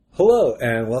Hello,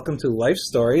 and welcome to Life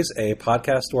Stories, a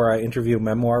podcast where I interview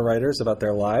memoir writers about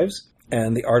their lives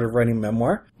and the art of writing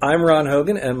memoir. I'm Ron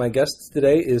Hogan, and my guest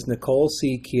today is Nicole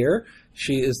C. Keir.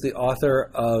 She is the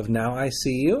author of Now I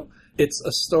See You. It's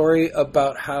a story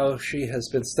about how she has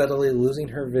been steadily losing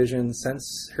her vision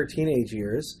since her teenage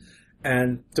years.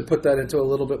 And to put that into a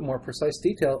little bit more precise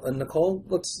detail, and Nicole,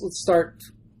 let's start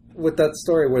with that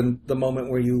story, when the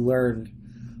moment where you learned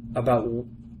about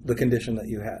the condition that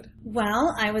you had.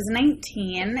 Well, I was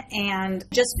 19 and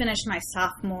just finished my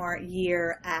sophomore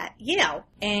year at Yale.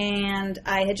 And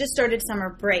I had just started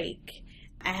summer break.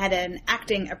 I had an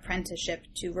acting apprenticeship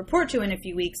to report to in a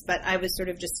few weeks, but I was sort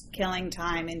of just killing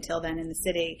time until then in the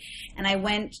city. And I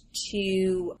went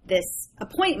to this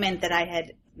appointment that I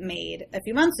had made a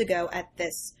few months ago at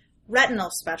this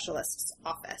retinal specialist's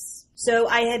office. So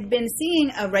I had been seeing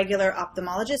a regular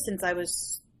ophthalmologist since I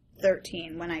was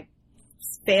 13 when I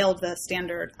failed the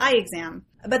standard eye exam.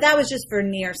 But that was just for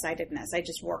nearsightedness. I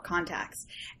just wore contacts.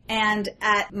 And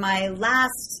at my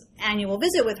last annual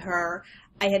visit with her,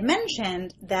 I had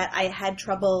mentioned that I had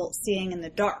trouble seeing in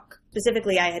the dark.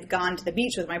 Specifically, I had gone to the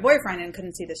beach with my boyfriend and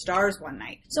couldn't see the stars one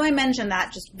night. So I mentioned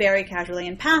that just very casually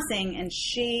in passing, and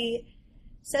she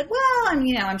said, well,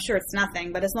 I'm sure it's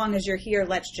nothing, but as long as you're here,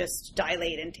 let's just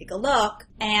dilate and take a look.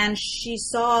 And she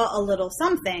saw a little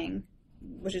something,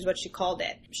 which is what she called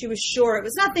it. She was sure it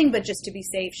was nothing, but just to be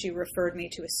safe, she referred me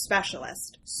to a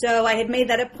specialist. So I had made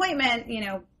that appointment,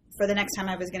 for the next time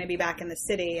I was going to be back in the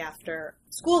city after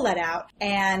school let out.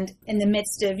 And in the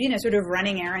midst of, sort of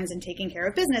running errands and taking care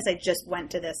of business, I just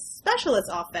went to this specialist's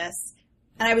office,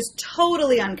 and I was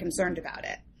totally unconcerned about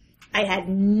it. I had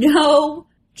no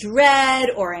dread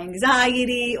or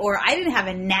anxiety, or I didn't have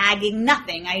a nagging,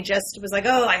 nothing. I just was like,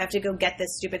 I have to go get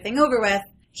this stupid thing over with.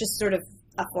 Just sort of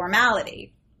a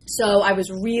formality. So I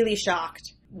was really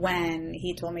shocked when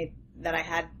he told me that I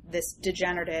had this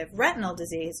degenerative retinal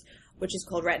disease, which is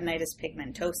called retinitis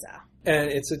pigmentosa. And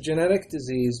it's a genetic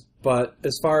disease, but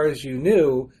as far as you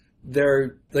knew,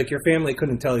 your family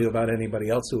couldn't tell you about anybody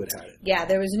else who had it. Yeah,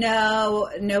 there was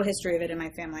no history of it in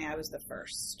my family. I was the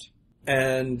first.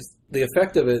 And the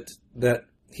effect of it that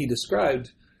he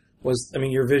described was,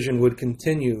 your vision would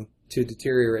continue to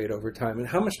deteriorate over time. And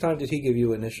how much time did he give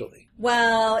you initially?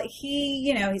 Well,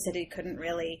 he said he couldn't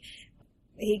really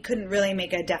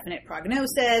make a definite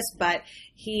prognosis, but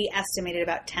he estimated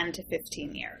about 10 to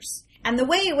 15 years. And the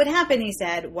way it would happen, he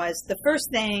said, was the first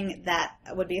thing that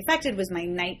would be affected was my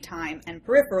nighttime and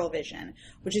peripheral vision,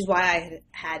 which is why I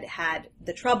had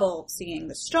the trouble seeing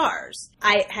the stars.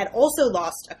 I had also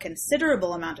lost a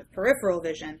considerable amount of peripheral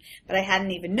vision, but I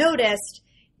hadn't even noticed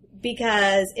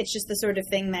because it's just the sort of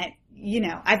thing that,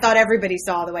 I thought everybody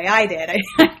saw the way I did.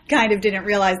 I kind of didn't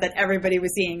realize that everybody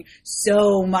was seeing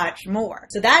so much more.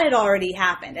 So that had already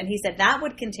happened. And he said that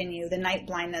would continue, the night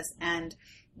blindness and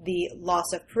the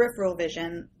loss of peripheral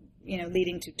vision,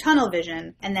 leading to tunnel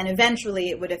vision. And then eventually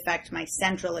it would affect my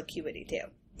central acuity too.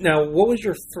 Now, what was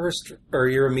your first or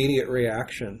your immediate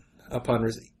reaction upon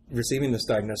receiving this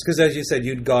diagnosis? Because as you said,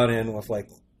 you'd gone in with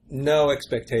no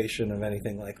expectation of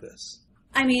anything like this.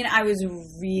 I was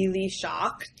really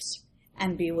shocked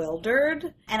and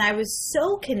bewildered, and I was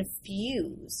so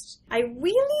confused. I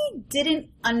really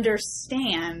didn't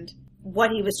understand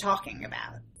what he was talking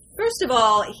about. First of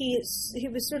all, he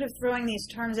was sort of throwing these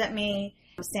terms at me,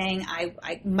 saying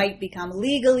I might become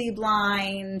legally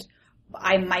blind,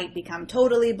 I might become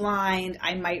totally blind,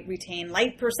 I might retain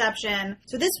light perception.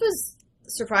 So this was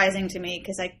surprising to me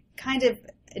because I kind of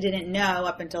didn't know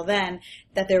up until then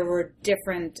that there were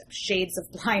different shades of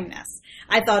blindness.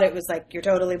 I thought it was you're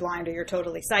totally blind or you're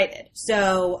totally sighted.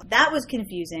 So that was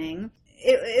confusing.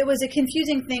 It was a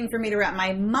confusing thing for me to wrap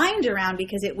my mind around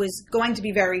because it was going to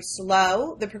be very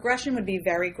slow. The progression would be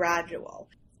very gradual.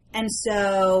 And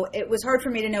so it was hard for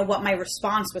me to know what my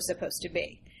response was supposed to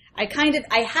be. I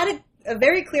had a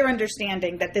very clear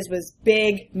understanding that this was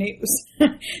big news.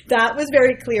 That was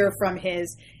very clear from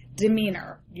his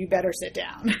demeanor. You better sit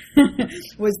down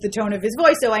was the tone of his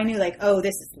voice. So I knew this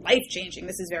is life-changing.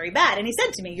 This is very bad. And he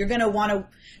said to me, you're going to want to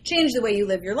change the way you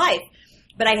live your life.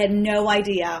 But I had no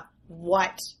idea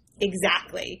what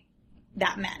exactly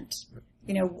that meant,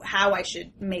 how I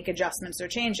should make adjustments or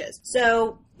changes.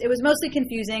 So it was mostly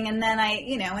confusing. And then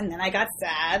I got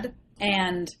sad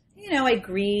and, I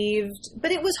grieved,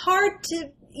 but it was hard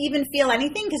to even feel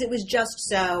anything because it was just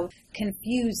so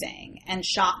confusing and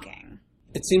shocking.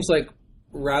 It seems like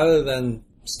rather than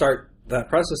start that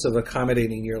process of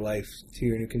accommodating your life to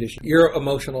your new condition, your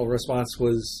emotional response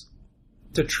was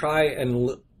to try and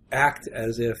act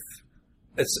as if,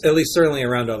 it's at least certainly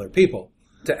around other people,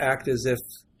 to act as if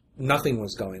nothing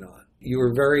was going on. you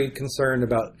were very concerned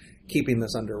about keeping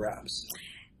this under wraps.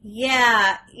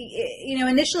 Yeah.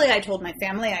 Initially I told my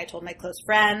family, I told my close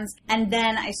friends, and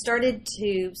then I started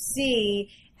to see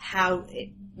how it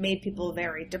made people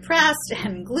very depressed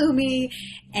and gloomy,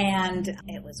 and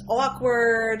it was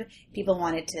awkward. People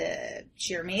wanted to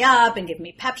cheer me up and give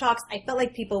me pep talks. I felt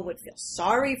like people would feel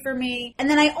sorry for me. And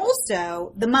then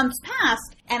the months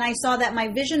passed, and I saw that my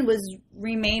vision was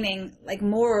remaining like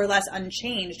more or less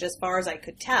unchanged as far as I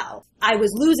could tell. I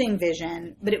was losing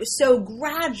vision, but it was so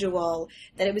gradual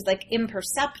that it was like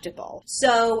imperceptible.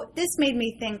 So this made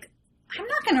me think, I'm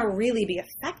not going to really be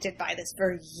affected by this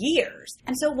for years.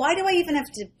 And so why do I even have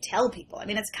to tell people? I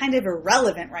mean, it's kind of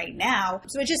irrelevant right now.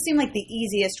 So it just seemed like the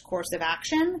easiest course of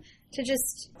action to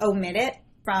just omit it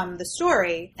from the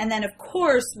story. And then, of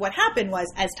course, what happened was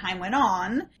as time went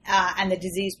on and the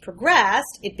disease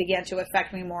progressed, it began to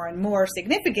affect me more and more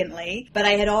significantly. But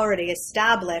I had already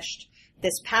established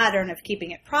this pattern of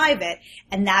keeping it private,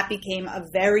 and that became a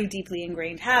very deeply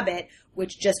ingrained habit,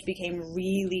 which just became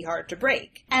really hard to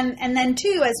break. And then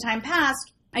too, as time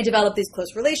passed, I developed these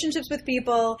close relationships with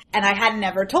people, and I hadn't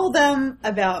ever told them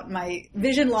about my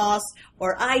vision loss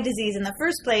or eye disease in the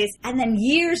first place. And then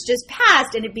years just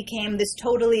passed, and it became this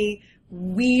totally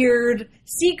weird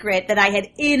secret that I had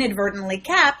inadvertently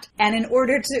kept. And in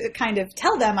order to kind of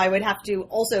tell them, I would have to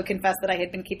also confess that I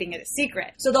had been keeping it a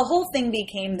secret. So the whole thing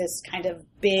became this kind of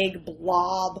big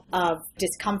blob of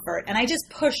discomfort. And I just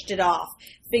pushed it off,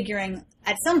 figuring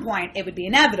at some point it would be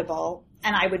inevitable,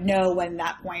 and I would know when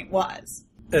that point was.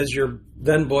 As your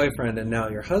then boyfriend and now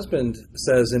your husband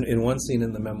says in one scene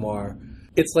in the memoir,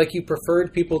 it's like you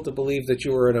preferred people to believe that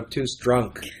you were an obtuse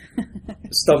drunk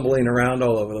stumbling around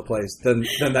all over the place than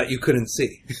that you couldn't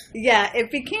see. Yeah,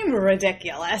 it became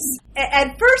ridiculous.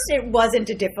 At first, it wasn't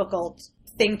a difficult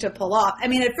thing to pull off. I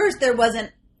mean, at first, there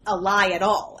wasn't a lie at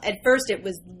all. At first, it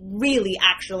was really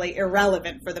actually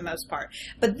irrelevant for the most part.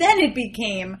 But then it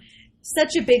became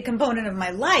such a big component of my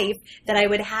life that I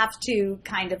would have to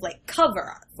kind of like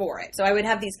cover for it. So I would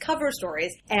have these cover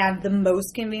stories, and the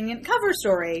most convenient cover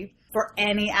story for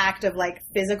any act of like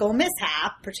physical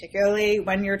mishap, particularly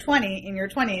when you're in your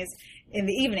 20s in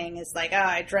the evening, is like, oh,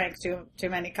 I drank too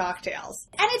many cocktails.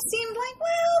 And it seemed like,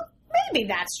 well, maybe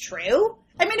that's true.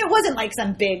 I mean, it wasn't like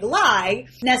some big lie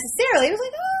necessarily. It was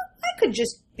like, oh, I could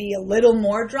just be a little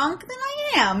more drunk than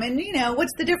I am. And,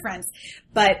 what's the difference?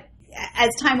 But as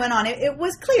time went on, it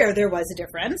was clear there was a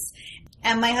difference.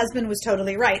 And my husband was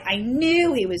totally right. I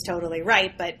knew he was totally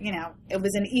right, but, it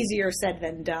was an easier said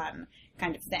than done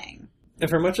kind of thing.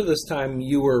 And for much of this time,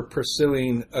 you were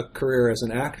pursuing a career as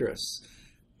an actress.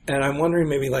 And I'm wondering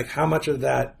maybe like how much of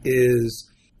that is,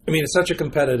 I mean, it's such a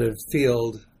competitive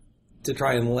field to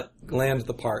try and land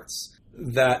the parts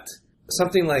that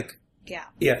something like, yeah,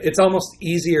 it's almost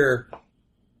easier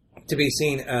to be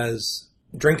seen as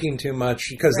drinking too much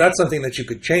because that's something that you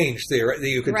could change, that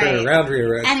you could turn around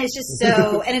rearrange. And it's just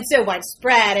so, and it's so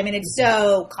widespread. I mean, it's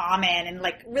so common and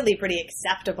like really pretty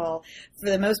acceptable for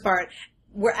the most part,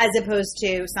 as opposed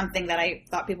to something that I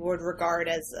thought people would regard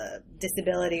as a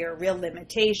disability or real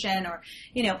limitation or,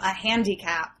 a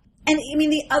handicap. And I mean,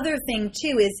 the other thing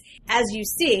too is, as you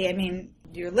see, I mean,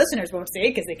 your listeners won't see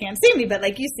it because they can't see me, but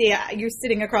like you see, you're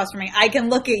sitting across from me. I can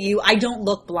look at you. I don't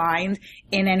look blind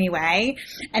in any way.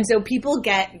 And so people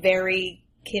get very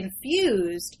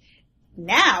confused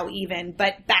now even,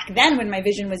 but back then when my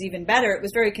vision was even better, it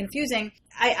was very confusing.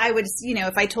 I would,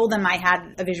 if I told them I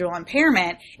had a visual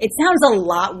impairment, it sounds a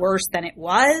lot worse than it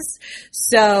was.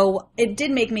 So it did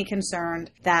make me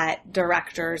concerned that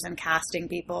directors and casting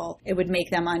people, it would make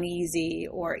them uneasy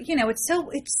or,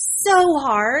 it's so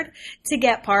hard to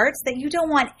get parts that you don't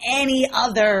want any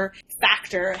other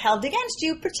factor held against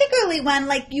you, particularly when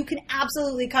like you can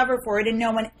absolutely cover for it and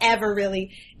no one ever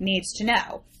really needs to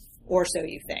know, or so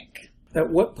you think. At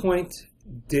what point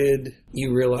did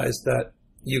you realize that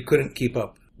you couldn't keep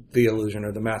up the illusion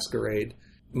or the masquerade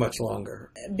much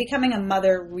longer? Becoming a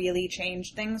mother really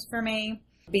changed things for me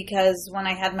because when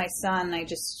I had my son,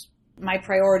 my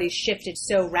priorities shifted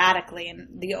so radically,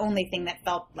 and the only thing that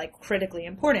felt like critically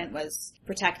important was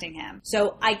protecting him.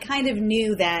 So I kind of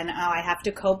knew then, I have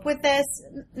to cope with this.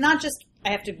 Not just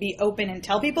I have to be open and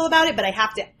tell people about it, but I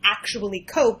have to actually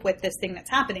cope with this thing that's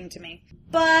happening to me.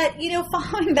 But,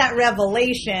 following that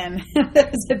revelation, there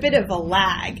was a bit of a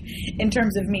lag in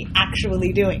terms of me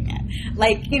actually doing it.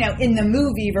 Like, in the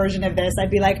movie version of this, I'd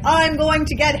be like, I'm going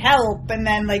to get help, and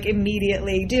then like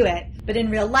immediately do it. But in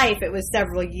real life, it was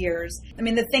several years. I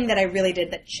mean, the thing that I really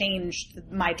did that changed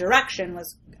my direction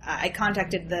was I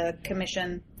contacted the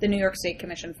New York State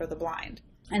Commission for the Blind.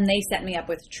 And they set me up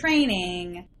with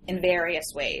training in various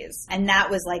ways. And that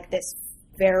was like this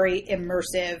very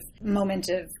immersive moment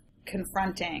of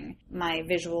confronting my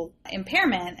visual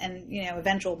impairment and,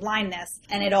 eventual blindness.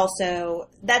 And it also,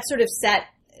 that sort of set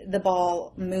the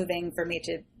ball moving for me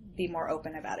to be more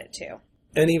open about it too.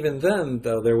 And even then,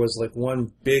 though, there was like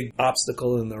one big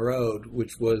obstacle in the road,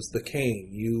 which was the cane.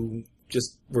 You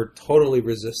just were totally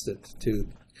resistant to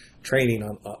training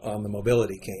on the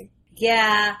mobility cane.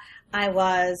 Yeah, I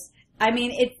was. I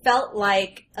mean, it felt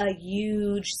like a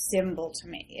huge symbol to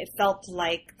me. It felt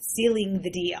like sealing the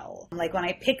deal. Like when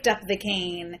I picked up the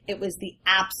cane, it was the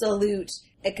absolute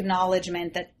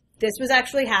acknowledgement that this was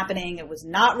actually happening. It was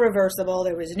not reversible.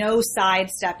 There was no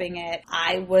sidestepping it.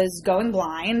 I was going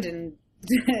blind, and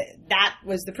that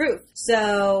was the proof.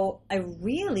 So I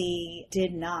really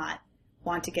did not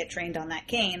want to get trained on that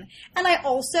cane. And I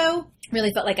also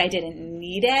really felt like I didn't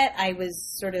need it. I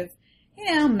was sort of,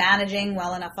 managing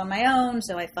well enough on my own.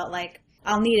 So I felt like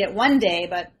I'll need it one day,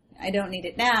 but I don't need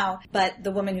it now. But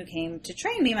the woman who came to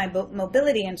train me, my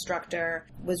mobility instructor,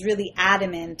 was really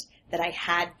adamant that I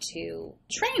had to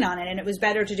train on it, and it was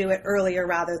better to do it earlier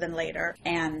rather than later,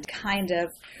 and kind of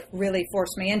really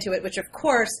forced me into it, which of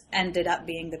course ended up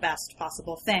being the best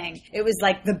possible thing. It was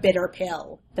like the bitter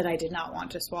pill that I did not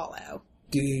want to swallow.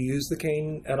 Do you use the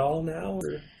cane at all now?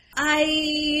 Or?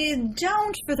 I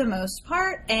don't, for the most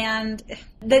part, and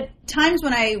the times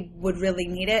when I would really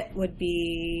need it would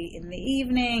be in the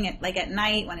evening, at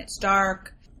night when it's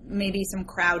dark, maybe some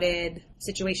crowded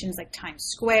situations like Times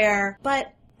Square,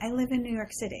 but I live in New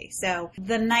York City, so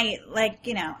the night,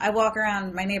 I walk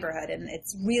around my neighborhood and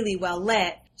it's really well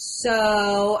lit,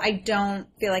 so I don't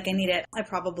feel like I need it. I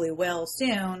probably will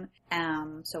soon,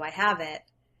 so I have it,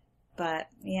 but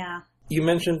yeah. You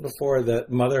mentioned before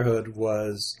that motherhood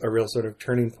was a real sort of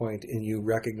turning point in you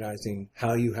recognizing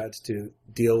how you had to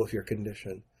deal with your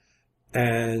condition.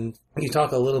 And you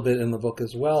talk a little bit in the book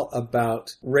as well about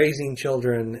raising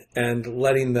children and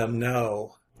letting them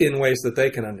know in ways that they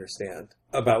can understand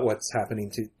about what's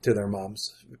happening to their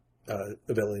mom's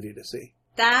ability to see.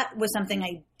 That was something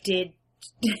I did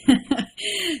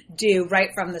do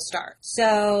right from the start.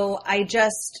 So I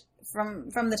just,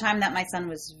 from the time that my son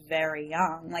was very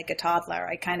young, like a toddler,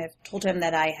 I kind of told him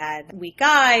that I had weak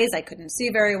eyes, I couldn't see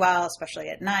very well, especially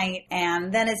at night.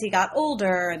 And then as he got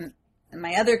older and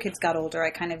my other kids got older, I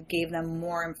kind of gave them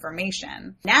more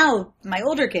information. Now, my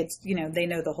older kids, they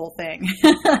know the whole thing.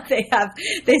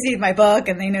 They see my book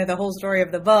and they know the whole story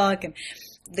of the book. And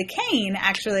the cane,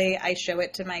 actually, I show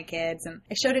it to my kids, and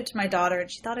I showed it to my daughter, and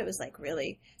she thought it was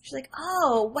she's like,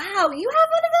 oh, wow, you have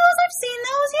one of those? I've seen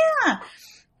those, yeah.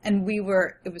 And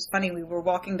it was funny, we were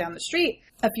walking down the street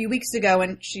a few weeks ago,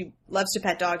 and she loves to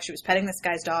pet dogs. She was petting this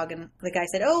guy's dog, and the guy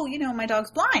said, oh, my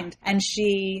dog's blind. And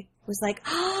she was like,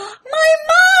 oh, my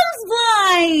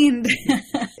mom's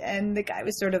blind! And the guy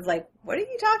was sort of like, what are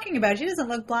you talking about? She doesn't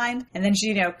look blind. And then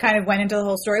she, kind of went into the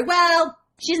whole story. Well,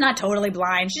 she's not totally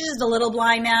blind. She's just a little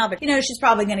blind now, but, she's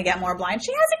probably going to get more blind.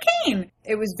 She has a cane.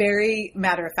 It was very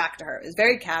matter of fact to her. It was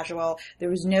very casual.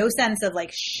 There was no sense of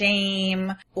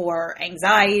shame or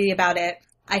anxiety about it.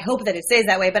 I hope that it stays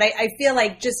that way, but I feel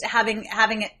like just having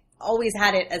it, always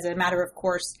had it as a matter of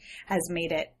course, has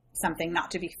made it something not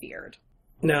to be feared.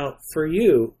 Now, for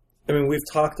you, we've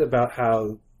talked about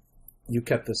how you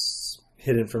kept this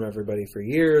hidden from everybody for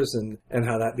years and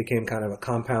how that became kind of a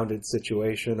compounded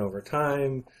situation over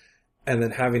time, and then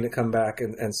having to come back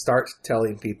and start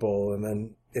telling people and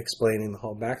then explaining the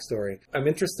whole backstory. I'm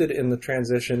interested in the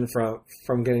transition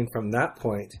from getting from that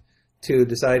point to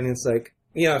deciding it's like,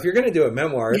 if you're going to do a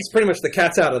memoir, it's pretty much the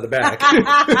cat's out of the bag.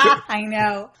 I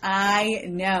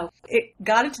know. It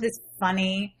got into this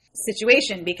funny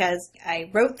situation because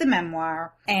I wrote the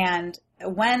memoir, and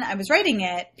when I was writing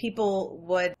it, people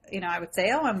would, I would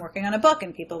say, oh, I'm working on a book,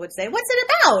 and people would say, what's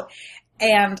it about?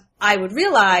 And I would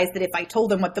realize that if I told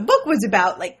them what the book was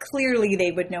about, clearly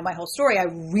they would know my whole story. I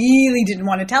really didn't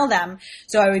want to tell them.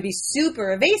 So I would be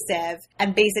super evasive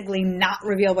and basically not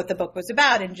reveal what the book was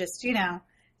about and just,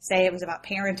 say it was about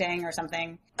parenting or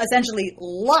something, essentially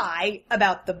lie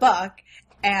about the book.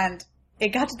 And it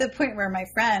got to the point where my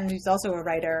friend, who's also a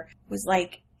writer, was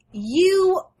like,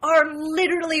 you are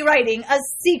literally writing a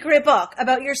secret book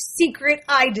about your secret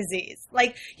eye disease.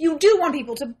 You do want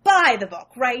people to buy the book,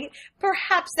 right?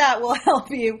 Perhaps that will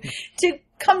help you to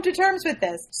come to terms with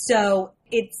this. So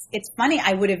it's funny.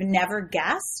 I would have never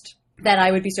guessed that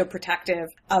I would be so protective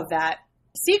of that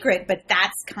secret, but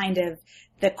that's kind of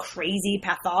the crazy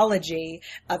pathology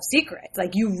of secrets. They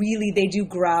do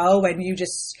grow, and you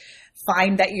just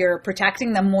find that you're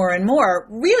protecting them more and more,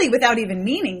 really without even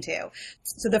meaning to.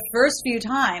 So the first few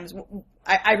times,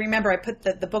 I remember I put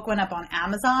the book went up on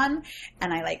Amazon,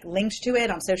 and I linked to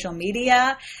it on social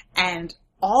media, and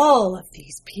all of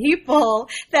these people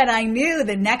that I knew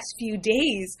the next few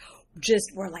days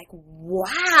just were like,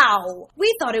 wow,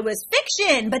 we thought it was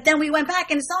fiction, but then we went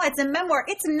back and saw it's a memoir.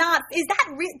 It's not. Is that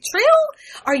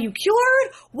true? Are you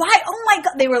cured? Why? Oh my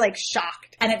God. They were like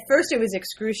shocked. And at first it was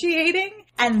excruciating.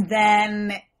 And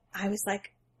then I was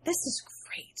like, this is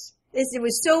great. It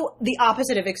was so the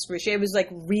opposite of excruciating. It was like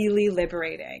really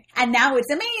liberating. And now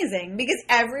it's amazing because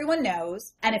everyone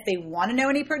knows. And if they want to know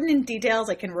any pertinent details,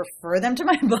 I can refer them to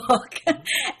my book.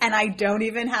 And I don't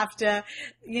even have to,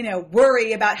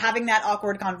 worry about having that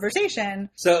awkward conversation.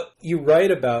 So you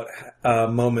write about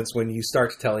moments when you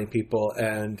start telling people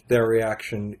and their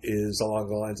reaction is along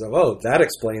the lines of, oh, that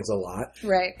explains a lot.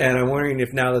 Right. And I'm wondering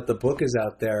if now that the book is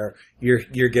out there,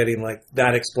 you're getting like,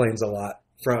 that explains a lot.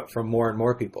 From more and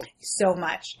more people. So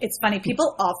much. It's funny.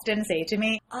 People often say to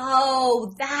me,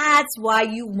 oh, that's why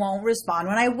you won't respond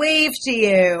when I wave to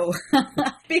you.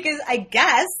 Because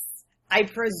I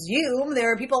presume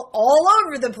there are people all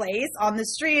over the place on the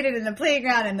street and in the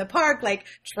playground and the park, like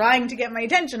trying to get my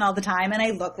attention all the time. And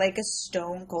I look like a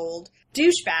stone cold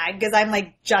douchebag because I'm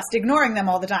like just ignoring them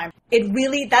all the time.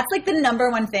 That's like the number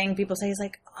one thing people say is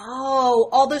like, oh,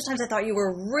 all those times I thought you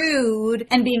were rude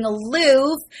and being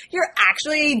aloof, you're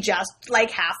actually just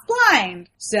like half blind.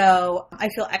 So I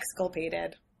feel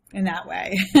exculpated in that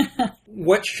way.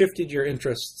 What shifted your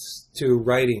interests to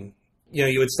writing?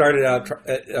 You had started out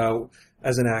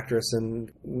as an actress,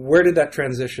 and where did that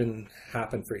transition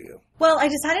happen for you? Well, I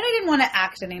decided I didn't want to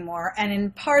act anymore, and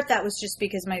in part that was just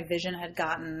because my vision had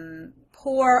gotten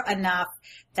poor enough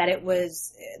that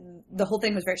the whole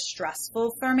thing was very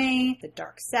stressful for me, the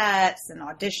dark sets and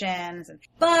auditions,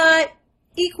 but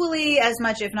equally as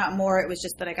much, if not more, it was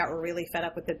just that I got really fed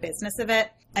up with the business of it.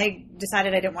 I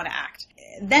decided I didn't want to act.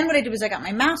 Then what I did was I got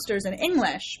my master's in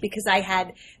English because I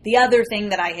had the other thing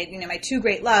that I had, my two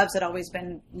great loves had always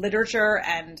been literature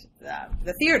and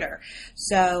the theater.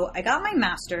 So I got my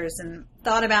master's and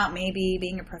thought about maybe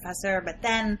being a professor. But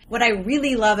then what I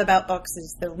really love about books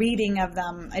is the reading of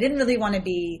them. I didn't really want to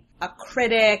be a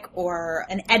critic or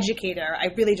an educator. I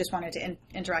really just wanted to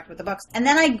interact with the books. And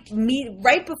then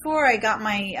right before I got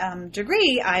my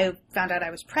degree, I found out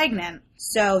I was pregnant.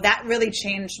 So that really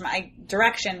changed my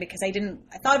direction because I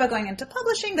thought about going into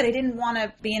publishing, but I didn't want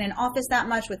to be in an office that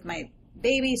much with my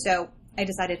baby. So I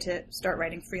decided to start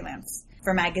writing freelance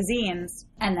for magazines.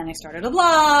 And then I started a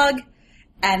blog.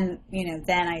 And,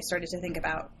 then I started to think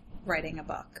about writing a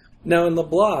book. Now, in the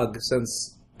blog,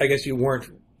 since I guess you weren't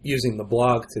using the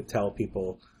blog to tell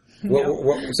people, so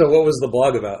what was the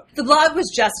blog about? The blog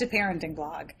was just a parenting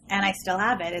blog, and I still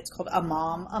have it. It's called A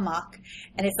Mom Amok,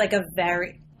 and it's like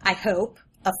I hope,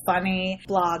 a funny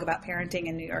blog about parenting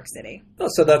in New York City. Oh,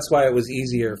 so that's why it was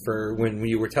easier for when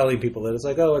you were telling people that it's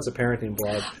like, oh, it's a parenting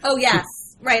blog. Oh, yes.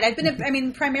 Right.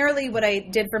 Primarily what I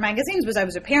did for magazines was I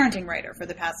was a parenting writer for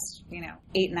the past,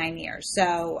 8-9 years.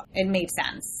 So it made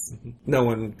sense. No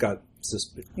one got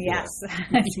suspicious. Yes.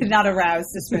 I did not arouse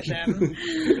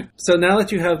suspicion. So now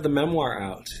that you have the memoir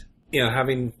out,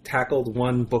 having tackled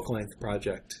one book-length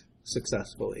project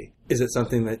successfully, is it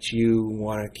something that you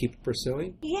want to keep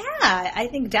pursuing? Yeah, I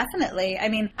think definitely.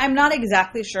 I'm not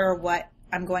exactly sure what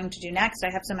I'm going to do next. I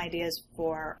have some ideas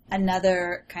for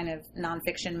another kind of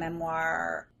nonfiction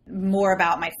memoir, more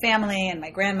about my family and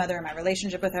my grandmother and my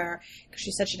relationship with her, because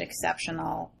she's such an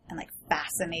exceptional and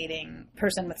fascinating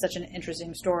person with such an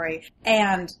interesting story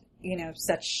and,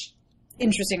 such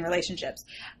interesting relationships.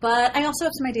 But I also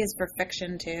have some ideas for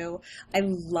fiction too. I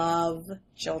love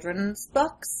children's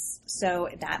books. So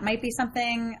that might be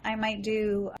something I might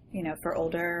do, for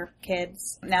older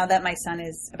kids. Now that my son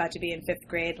is about to be in 5th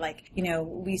grade,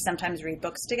 we sometimes read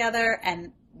books together,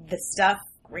 and the stuff,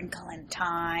 Wrinkle in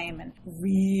Time, and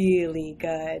really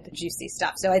good, juicy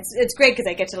stuff. So it's great because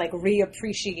I get to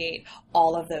reappreciate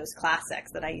all of those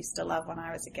classics that I used to love when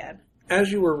I was a kid.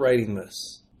 As you were writing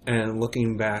this and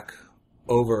looking back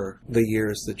over the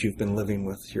years that you've been living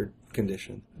with your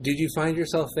condition, did you find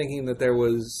yourself thinking that there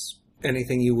was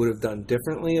anything you would have done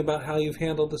differently about how you've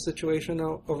handled the situation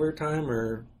over time,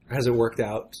 or has it worked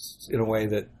out in a way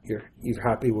that you're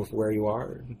happy with where you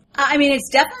are? It's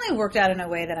definitely worked out in a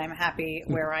way that I'm happy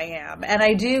where I am. And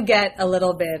I do get a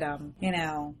little bit,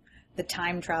 the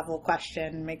time travel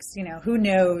question makes, who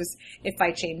knows if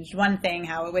I changed one thing,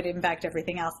 how it would impact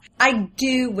everything else. I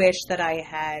do wish that I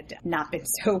had not been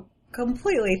so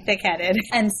completely thick-headed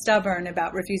and stubborn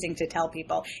about refusing to tell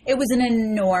people. It was an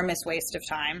enormous waste of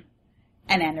time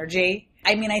and energy.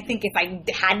 I think if I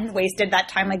hadn't wasted that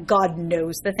time, God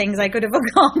knows the things I could have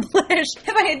accomplished.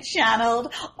 If I had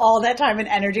channeled all that time and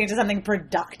energy into something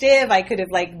productive, I could have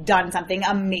done something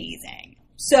amazing.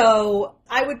 So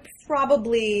I would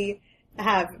probably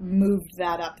have moved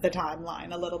that up the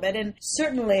timeline a little bit. And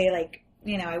certainly, like,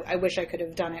 you know, I wish I could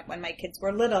have done it when my kids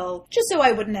were little, just so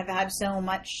I wouldn't have had so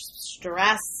much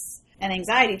stress and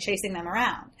anxiety chasing them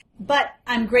around. But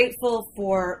I'm grateful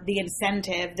for the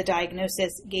incentive the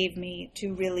diagnosis gave me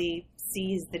to really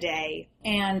seize the day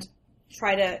and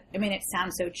try to, I mean, it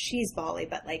sounds so cheesebally,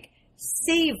 but like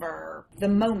savor the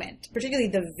moment, particularly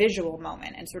the visual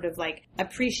moment, and sort of like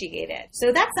appreciate it.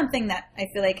 So that's something that I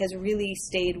feel like has really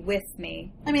stayed with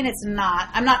me. I mean,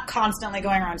 I'm not constantly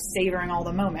going around savoring all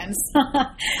the moments.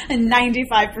 And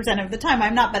 95% of the time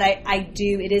I'm not, but I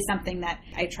do, it is something that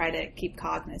I try to keep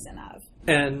cognizant of.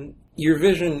 And your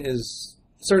vision is,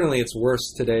 certainly it's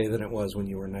worse today than it was when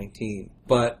you were 19.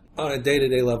 But on a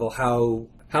day-to-day level, how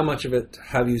much of it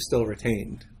have you still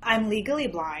retained? I'm legally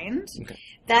blind. Okay.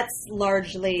 That's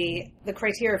largely, the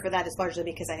criteria for that is largely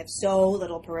because I have so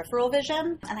little peripheral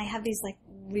vision. And I have these like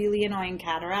really annoying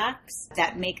cataracts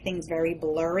that make things very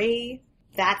blurry.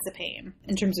 That's a pain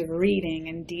in terms of reading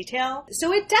and detail.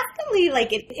 So it definitely,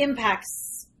 like, it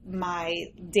impacts my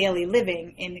daily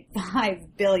living in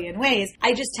 5 billion ways.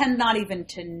 I just tend not even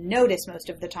to notice most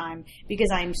of the time because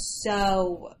I'm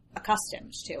so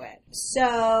accustomed to it.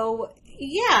 So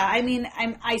yeah, I mean,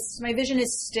 my vision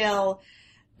is still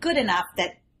good enough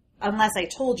that unless I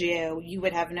told you, you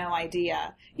would have no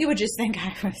idea. You would just think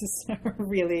I was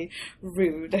really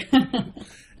rude.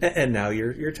 And now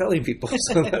you're telling people.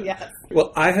 So Yes.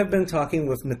 Well, I have been talking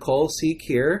with Nicole C.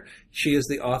 Keir. She is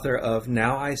the author of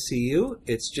Now I See You.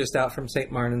 It's just out from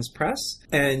St. Martin's Press.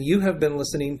 And you have been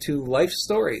listening to Life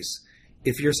Stories.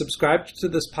 If you're subscribed to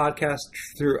this podcast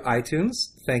through iTunes,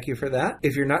 thank you for that.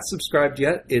 If you're not subscribed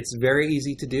yet, it's very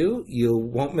easy to do. You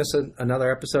won't miss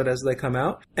another episode as they come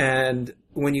out. And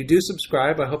when you do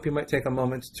subscribe, I hope you might take a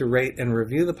moment to rate and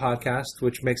review the podcast,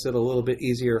 which makes it a little bit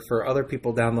easier for other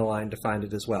people down the line to find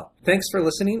it as well. Thanks for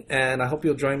listening, and I hope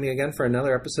you'll join me again for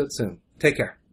another episode soon. Take care.